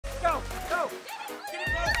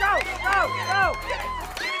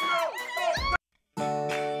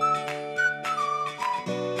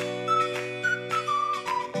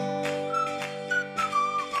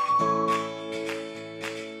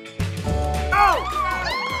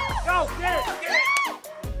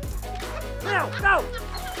Go, go!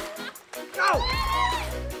 Go!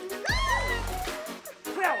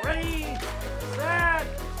 Cleo, ready, set,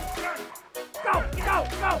 go, go,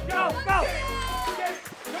 go, go, go!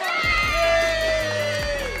 Yay!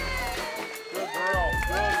 Good girl,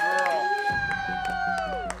 good girl.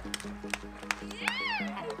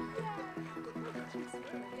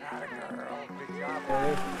 Atta girl, good job,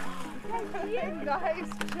 baby.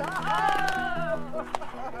 Nice job!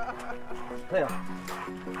 Cleo.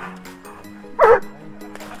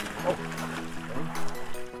 Oh. Ready?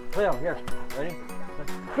 Cleo, here. Ready?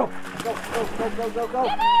 Go! Go! Go! Go! Go! Go! Go!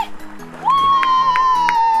 Get it!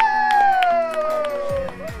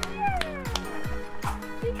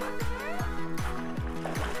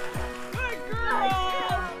 Good girl!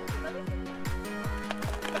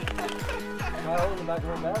 Try holding the back of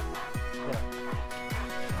her vest. Yeah.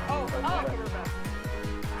 Oh, her back of her vest.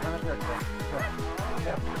 Turn up there, Cleo.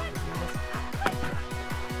 Yeah.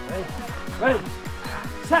 Ready? Ready?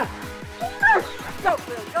 Set! Go!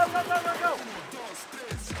 Cleo. Go! Go! Go! Go! Go!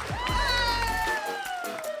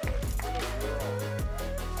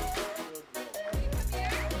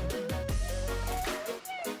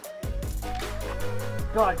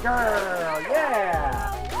 Good girl,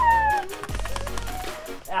 yeah!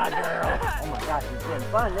 Ah, girl! Oh my gosh, it's been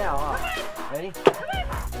fun now, huh? Ready?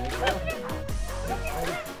 Ready,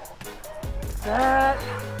 Ready? Set!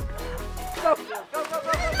 Go! Go, go, go,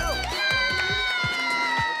 go, go!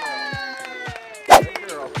 Good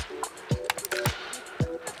girl.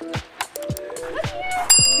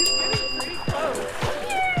 She's getting pretty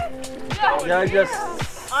close. Yeah, just...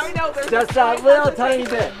 I know, there's Just that little tiny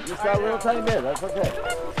bit. Just that little tiny bit. That's okay.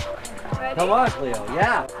 Ready? Come on, Cleo.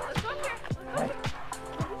 Yeah.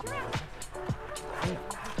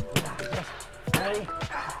 Ready?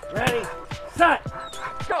 Ready? Set!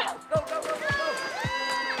 Go! Go, go, go, go, go!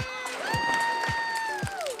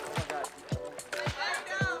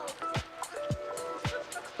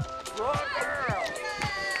 Good girl!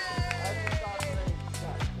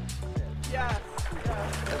 Yes,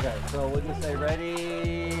 yes. Okay, so we'll just say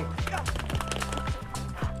ready. Go.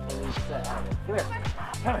 And we set. Come here.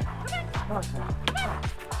 Come here. Come on.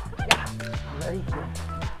 Yeah. Ready?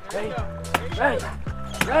 Ready? Ready?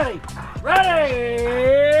 Ready?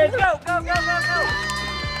 Ready? Go, go, go, go, go!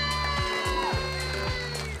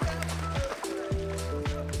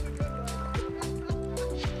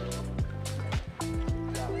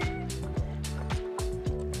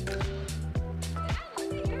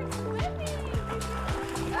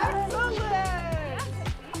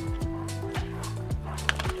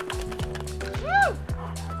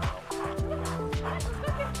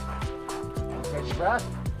 Take your breath.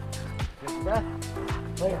 Take your breath.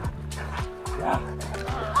 Clear. Yeah.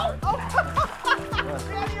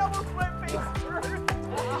 Danny almost went face first.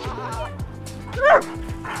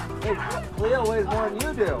 Hey, Cleo weighs more than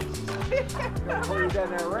you do. I'm gonna pull you down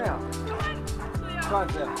there around. Come on,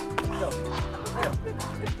 Cleo. Go. Cleo.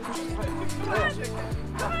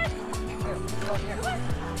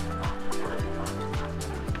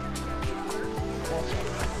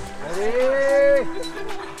 Ready?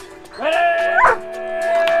 Ready?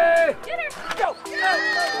 Get her! Go! Go! Go!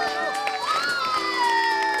 Go!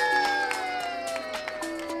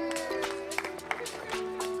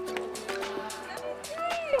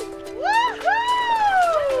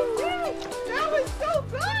 That was so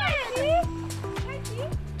good!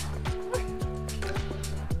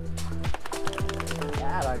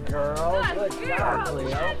 Atta girl. Good job,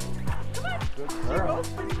 Cleo. Good She girl. goes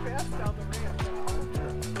pretty fast down the ramp.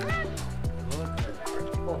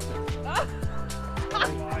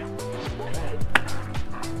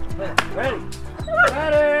 Ready?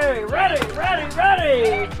 Ready! Ready! Ready!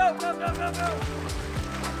 Ready! Go! Go! Go! Go! Go!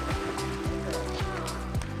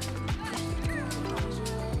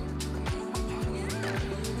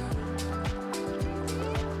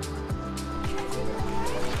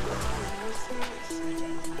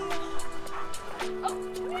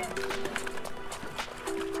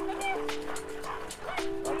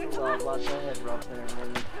 Watch my head rub there and then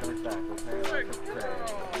you turn it back, okay? Like a tray.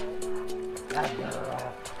 That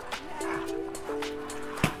girl.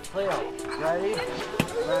 Cleo, ready?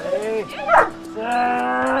 Ready?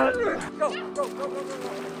 Set! Go! Go! Go! Go! Go! Go!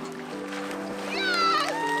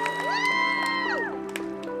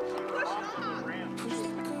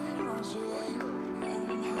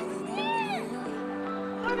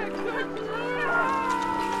 What a good girl!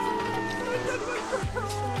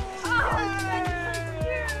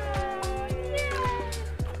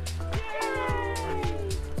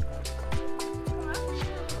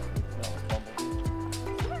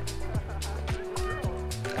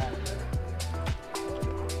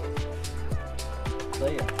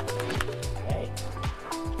 Cleo. Hey.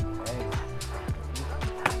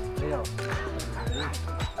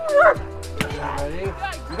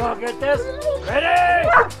 Go get this. Ready?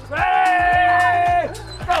 Ready?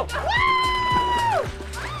 Go.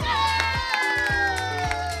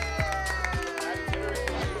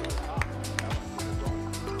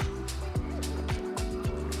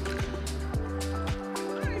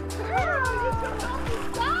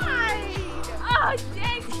 Oh,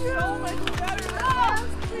 Dane, so much better than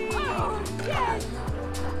last week. Oh, yes.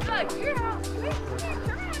 Good girl.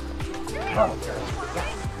 Come on.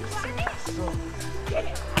 Get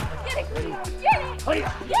it. Get it, Cleo. Get it. Cleo.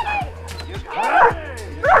 Get it. You got it.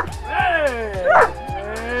 Ready.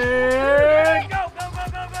 Ready. Go, go, go,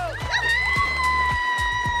 go, go.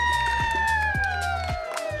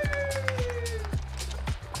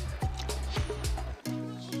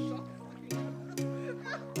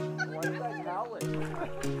 Why are you guys howling?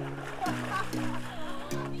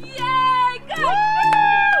 Yay, go.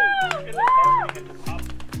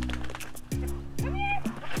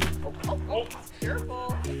 Oh,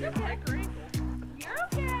 careful. You're okay, Green. You're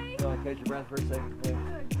okay. You want to catch your breath for a second, Cleo?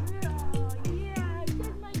 Good girl. Yeah,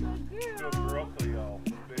 that's my good girl. Good girl, Cleo.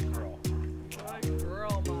 Big girl. Good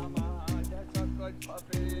girl, Mama. That's a good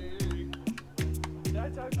puppy.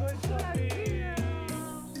 That's a good puppy.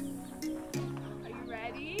 Are you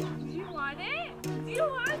ready? Do you want it? Do you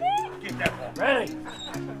want it? Get that ball. Ready?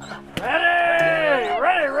 Ready?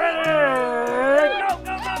 Ready, ready! Go, go,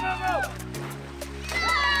 go, go, go!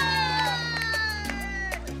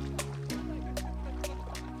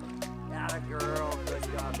 Atta girl, good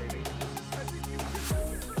job, baby.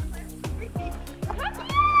 Come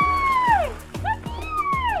here! Come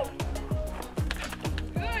here!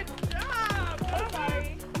 Good job. I'm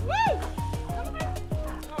sorry. Woo! Come on.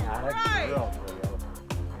 All Atta right. girl, Cleo.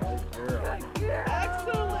 Atta girl. Good girl.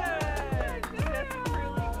 Excellent. Good That's a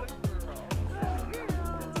really good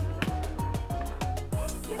girl.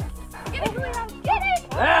 Get it, Cleo. Get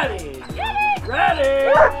it. Ready? Get it. Ready?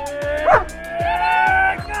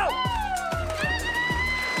 Go!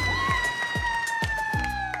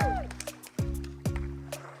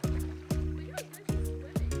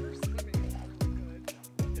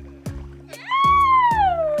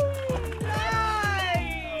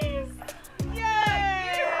 Nice! Yay!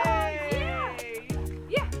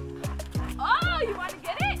 Yeah. Oh, you want to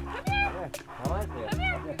get it? Come here. I like it. Come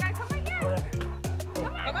here. You gotta come right here.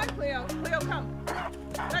 Come on, Cleo. Cleo, come.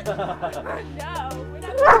 Right. No, we're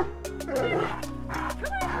not. Come on.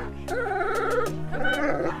 Come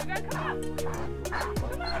on. You gotta come up.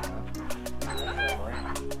 Come on. Come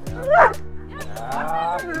on.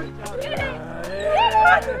 Ah, Get it. Get it.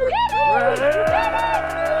 ready? Get it. Ready?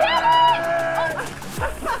 Get it.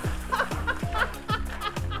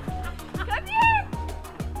 Come here.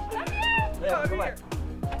 Come here. Yeah, come on. here.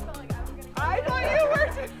 I felt like I was gonna. I thought you were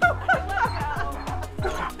too. Come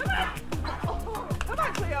Come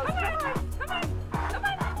on, Cleo. on. Come on. Come on. Come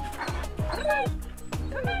on. Come on.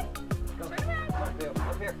 Come on. Go. Turn around. Come on, Cleo.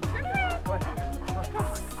 Up here. Turn around. Come on. Come on.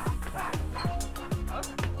 Oh,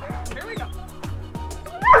 here we go.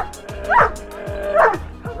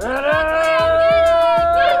 Ready?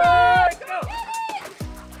 Go!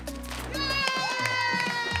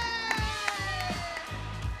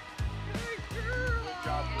 Good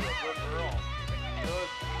job, Cleo. Good girl. Good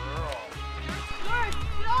girl. Good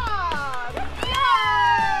job! Yay!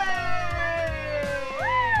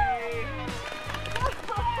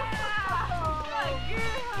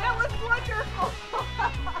 That was wonderful.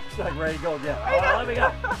 She's like ready to go again. Oh, let me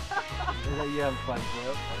go. You having fun,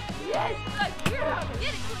 Cleo? Yes, good girl.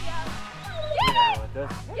 Get it, Cleo. Yeah, Get with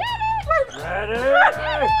this. it. Get it. Ready?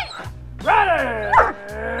 Get it. Ready?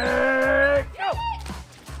 Go!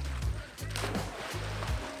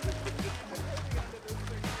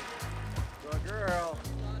 Good girl.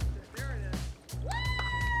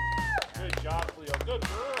 Good job, Cleo. Good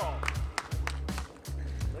girl.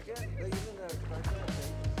 Look at even the cartoon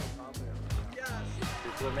thing is so confident. Yes.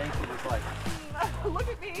 It's what makes you just like, Look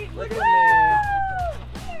at me. look at at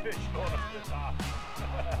Fish going up the top. You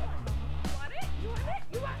want it? You want it?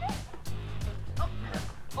 You want it?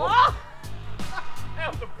 Oh!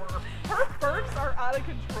 Have the burp. Her burps are out of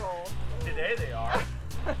control. Today they are.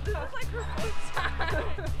 This is like her first time.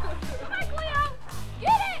 Come on, Cleo.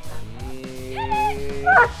 Get it. me.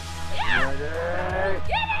 Yeah. Ready?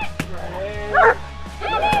 Get it. Ready?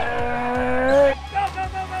 Get it. Go, go,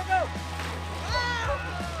 go, go, go!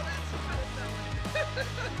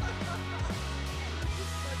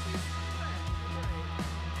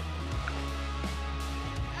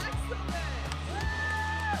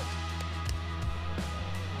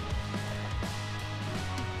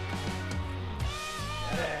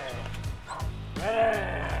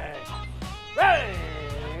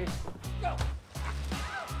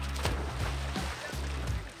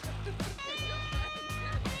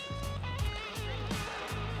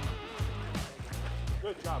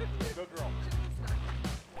 Good job. Good girl.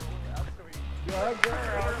 Good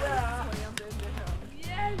girl, yeah.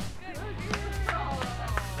 Yes, good girl.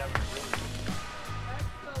 That was really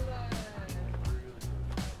Excellent.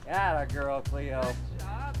 Yeah, girl, Cleo. Good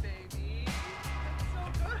job, baby. That's so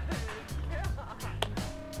good. Yeah.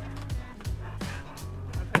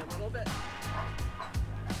 Okay, a little bit.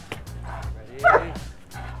 Ready?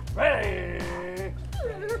 Ready?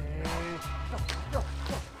 Ready? Go, go,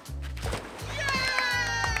 go.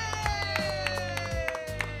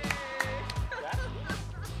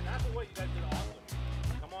 That's what you guys did awesome.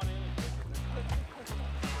 Come on in and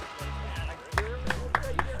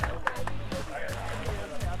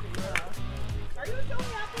Are you so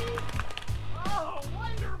happy? Oh,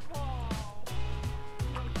 wonderful.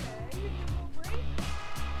 Okay, you need a little break?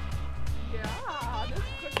 Yeah, this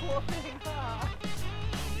is a cool thing, huh?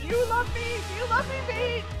 You love me. Do you love me,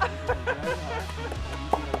 Pete? You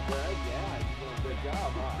doing good? Yeah, you're doing a good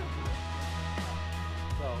job, huh?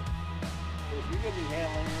 So, if you're going to be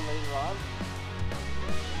handling her later on,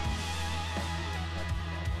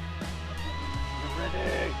 you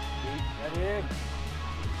ready? Ready?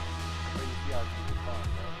 Where you see how she's fun,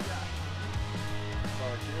 right? Yeah. So,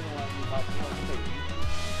 if you're going to want to move up to her face,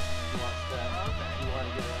 you want that, you want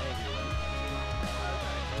to get her angry,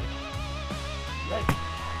 right?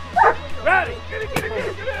 Ready? Get it, get it, get it, get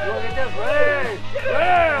it! You want to get this? Ready?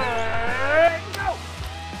 Ready? Go!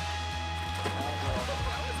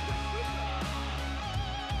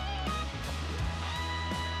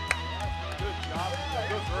 good job.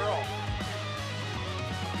 Good girl.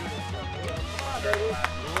 Come on, baby.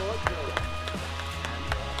 Good girl.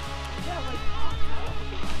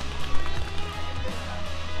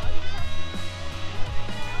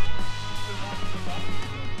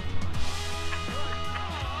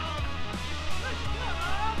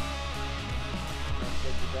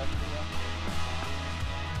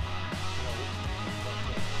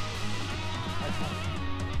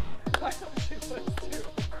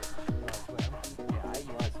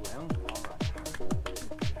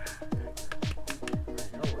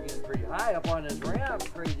 High up on this ramp,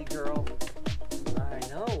 crazy girl. I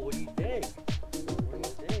know. What do you think? What do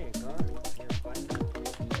you think, huh? You have fun?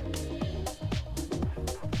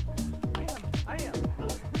 I am.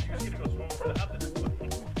 She's gonna go swim for the other.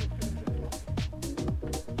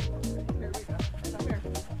 Here we go. Come here.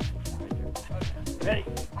 Ready?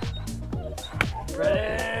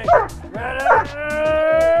 Ready? Ready?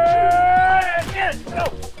 Get it! Go!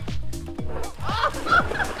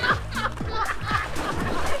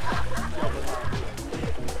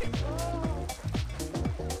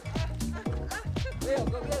 Leo,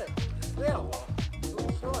 go get it. Leo, go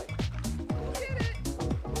destroy it. Go get it.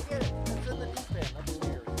 Go get it. It's in the deep end. That's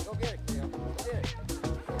weird. Go get it, Leo. Go get it.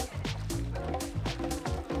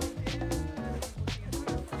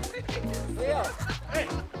 Leo. Hey,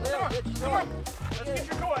 Leo, come on, get come destroyed. on. Let's get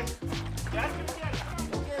your toy. Dad's gonna get it.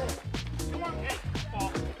 Go get it. Come on, hey, Paul.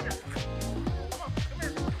 Come here. Come on, come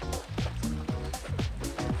here.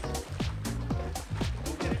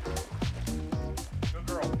 Go get it. Good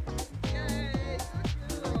girl. Yay, good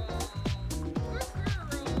girl. Good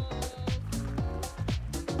girl.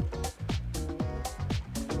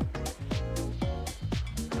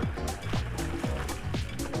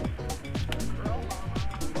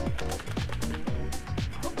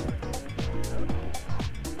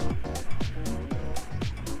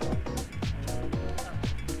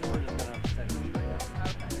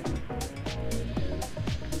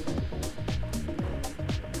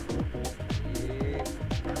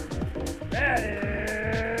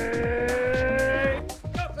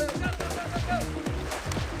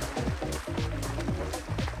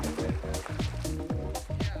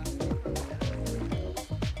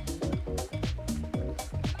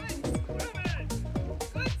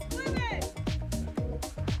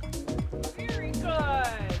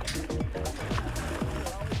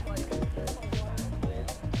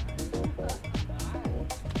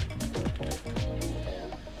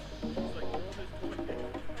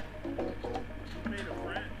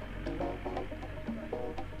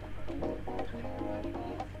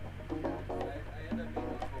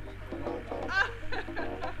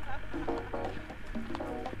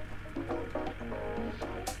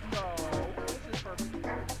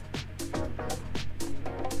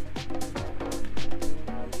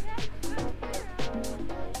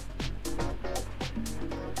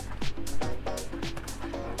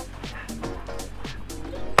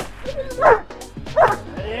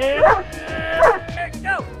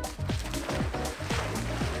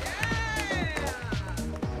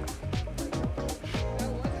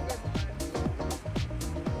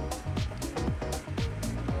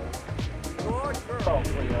 girl,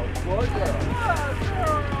 Cleo. Good girl.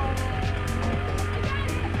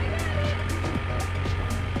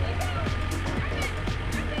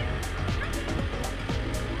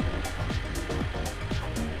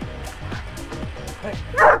 Hey.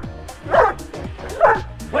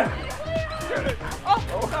 Oh,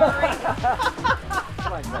 sorry.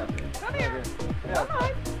 Come on, Jeff. Come here. Yeah. Come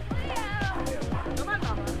on. Come on,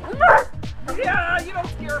 Mama. Yeah, you don't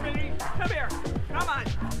scare me. Come here. Come on.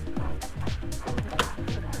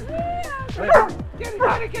 Wait. Get it.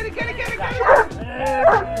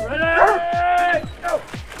 Ready?